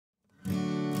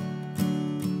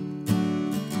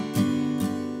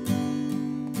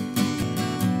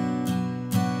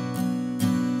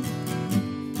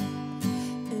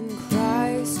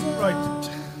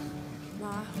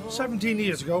17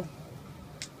 years ago,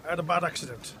 I had a bad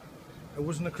accident. I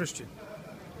wasn't a Christian.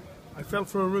 I fell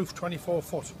through a roof 24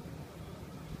 foot.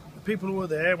 The people who were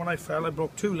there when I fell, I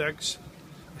broke 2 legs.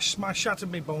 I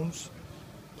shattered my bones.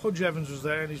 Pudge Evans was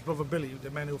there and his brother Billy, the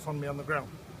men who found me on the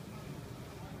ground.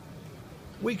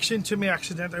 Weeks into my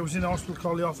accident, I was in a hospital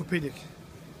called the Orthopedic.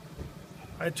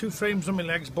 I had 2 frames on my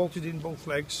legs, bolted in both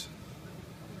legs.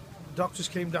 The doctors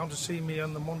came down to see me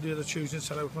on the Monday or the Tuesday and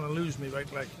said I was going to lose my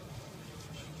right leg.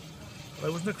 But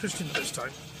I wasn't a Christian at this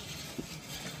time,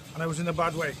 and I was in a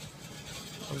bad way.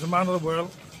 I was a man of the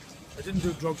world. I didn't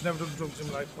do drugs, never done drugs in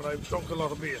my life, but I drank a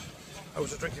lot of beer. I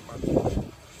was a drinking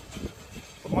man.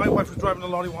 But my wife was driving a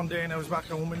lorry one day and I was back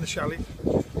home in the chalet.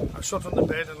 I sat on the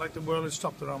bed and like the world had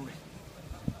stopped around me.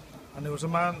 And there was a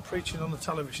man preaching on the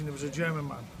television. There was a German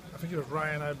man. I think it was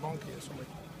Ryan Bonke or something.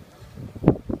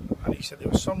 And he said there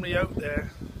was somebody out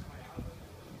there,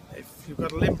 if you've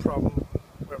got a limb problem,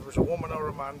 whether it's a woman or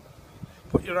a man,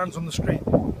 put your hands on the screen.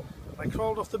 And I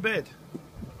crawled off the bed.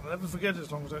 I'll never forget it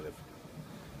as long as I live.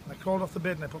 And I crawled off the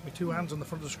bed and I put my 2 hands on the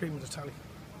front of the screen with the tally.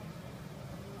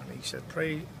 And he said,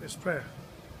 pray this prayer.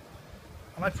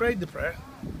 And I prayed the prayer,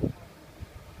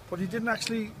 but it didn't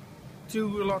actually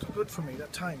do a lot of good for me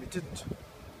that time. It didn't.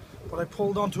 But I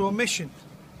pulled onto a mission.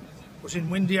 It was in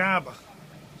Windy Harbour,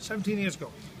 17 years ago.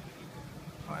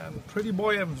 And Pretty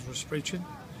Boy Evans was preaching,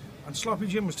 and Sloppy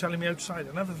Jim was telling me outside.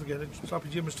 I'll never forget it. Sloppy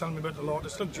Jim was telling me about the Lord. I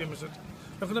said, look, Jim, I said,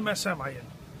 look at the mess am I in.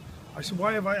 I said,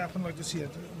 why have I happened like this here?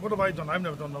 What have I done? I've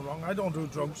never done no wrong. I don't do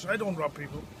drugs. I don't rob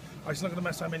people. I said, look at the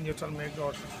mess I'm in. You're telling me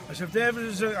God. I said, if there ever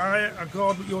is a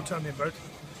God that you're telling me about,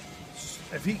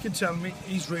 if he can tell me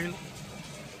he's real,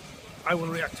 I will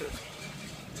react to it.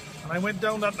 And I went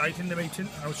down that night in the meeting.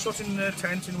 I was sat in a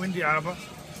tent in Windy Harbour,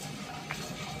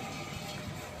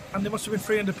 and there must have been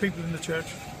 300 people in the church.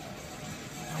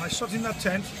 And I sat in that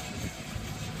tent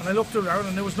and I looked around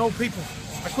and there was no people.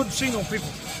 I couldn't see no people.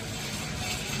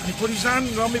 And he put his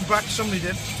hand on my back, somebody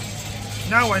did.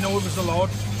 Now I know it was the Lord.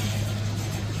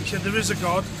 He said, there is a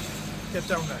God, get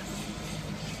down there.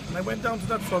 And I went down to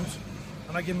that front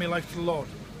and I gave my life to the Lord.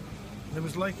 And it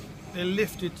was like they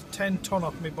lifted 10 ton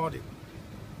off my body.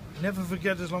 I'll never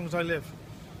forget as long as I live.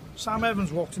 Sam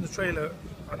Evans walked in the trailer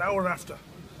an hour after.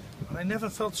 And I never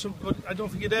felt so good. I don't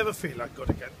think you'd ever feel that good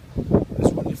again.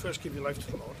 That's when you first give your life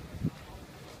to the Lord.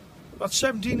 About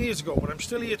 17 years ago, but I'm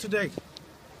still here today.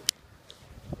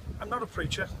 I'm not a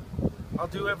preacher. I'll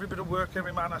do every bit of work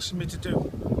every man asks me to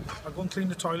do. I'll go and clean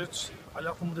the toilets. I'll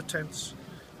help them with the tents.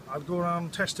 I'll go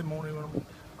around testimony with them,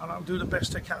 and I'll do the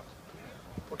best I can.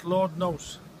 But Lord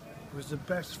knows, it was the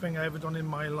best thing I ever done in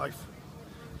my life.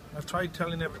 I've tried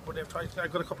telling everybody.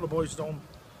 I've got a couple of boys at home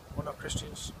who are not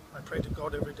Christians. I pray to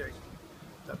God every day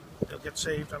that they'll get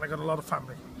saved, and I got a lot of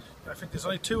family. I think there's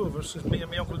only 2 of us, it's me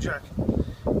and my Uncle Jack.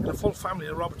 And a full family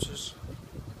of Robertses,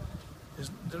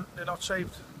 they're not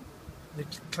saved. They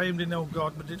claim they know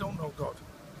God, but they don't know God.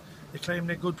 They claim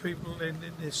they're good people.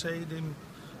 They say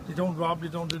they don't rob, they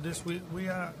don't do this. We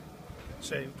are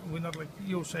saved. We're not like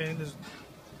you're saying.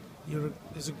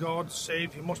 There's a God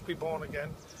saved. You must be born again.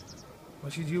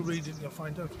 Well, should you read it, and you'll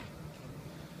find out.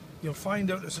 You'll find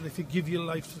out that if you give your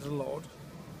life to the Lord,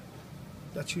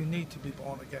 that you need to be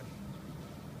born again.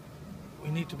 We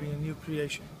need to be a new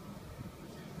creation.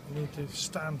 We need to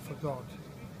stand for God.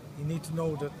 You need to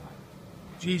know that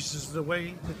Jesus is the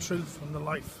way, the truth, and the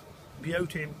life.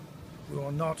 Without him, we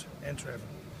will not enter heaven.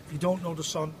 If you don't know the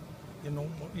Son,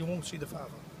 you won't see the Father.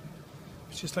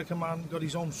 It's just like a man got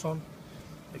his own son.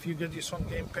 If you get your son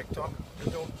getting picked on,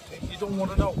 you don't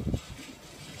want to know.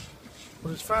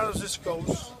 But as far as this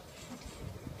goes,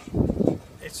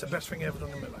 it's the best thing I've ever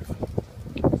done in my life.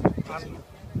 And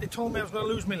they told me I was going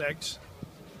to lose my legs,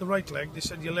 the right leg. They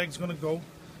said your leg's going to go.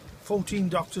 14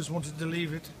 doctors wanted to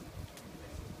leave it,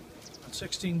 and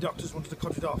 16 doctors wanted to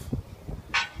cut it off.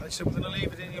 And I said, we're going to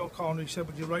leave it in your corner. He said,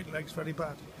 but your right leg's very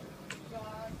bad.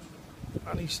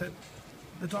 And he said,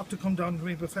 the doctor come down to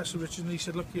me, Professor Richard, and he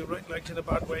said, look, your right leg's in a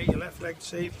bad way, your left leg's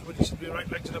safe, but he said, your right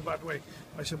leg's in a bad way.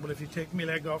 I said, well, if you take my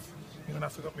leg off, you're going to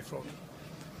have to cut my throat.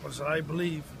 But I said, I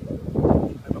believe,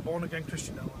 I'm a born-again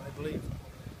Christian now, and I believe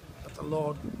that the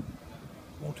Lord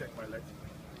won't take my leg.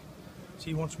 So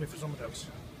he wants me for someone else.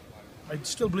 I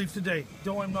still believe today,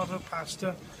 though I'm not a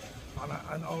pastor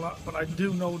and all that, but I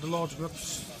do know the Lord's got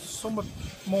somewhat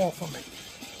more for me.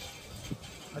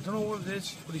 I don't know what it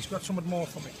is, but he's got somewhat more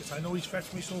for me, because I know he's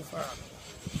fetched me so far.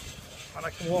 And I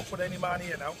can walk with any man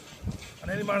here now.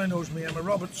 And any man who knows me, I'm a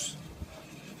Roberts.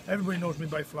 Everybody knows me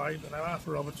by Flibe, and I'm half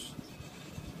a Roberts.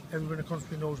 Everybody in the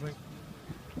country knows me.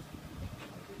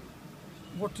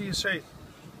 What do you say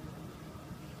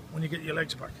when you get your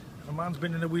legs back? If a man's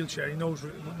been in a wheelchair, he knows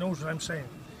what I'm saying.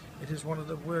 It is one of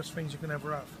the worst things you can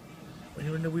ever have. When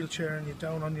you're in the wheelchair and you're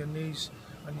down on your knees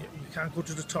and you can't go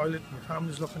to the toilet and your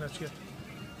family's looking at you.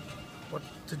 But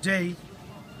today,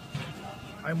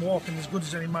 I'm walking as good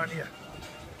as any man here.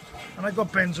 And I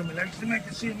got bends on my legs, and I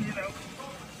can see me, you know.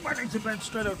 My legs are bent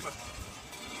straight out. But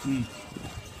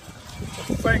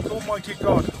thank Almighty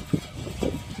God.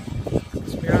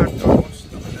 It's my heart God wants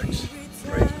to my legs.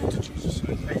 Praise be to Jesus.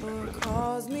 Amen.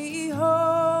 Calls me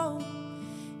home.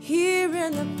 Here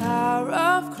in the power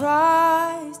of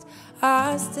Christ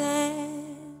I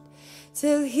stand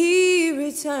till He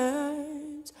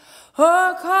returns.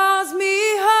 Oh, calls me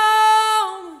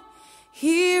home.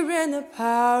 Here in the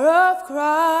power of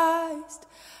Christ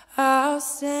I'll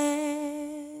stand.